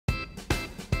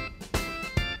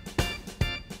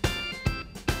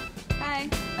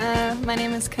My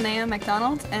name is Kanea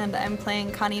McDonald, and I'm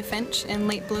playing Connie Finch in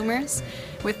Late Bloomers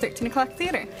with 13 O'Clock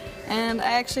Theatre. And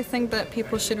I actually think that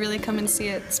people should really come and see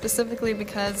it, specifically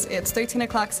because it's 13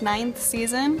 O'Clock's 9th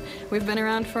season. We've been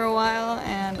around for a while,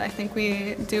 and I think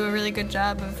we do a really good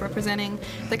job of representing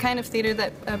the kind of theatre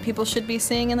that people should be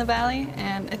seeing in the Valley.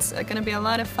 And it's going to be a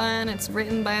lot of fun. It's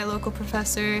written by a local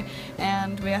professor,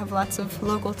 and we have lots of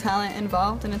local talent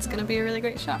involved, and it's going to be a really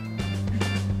great show.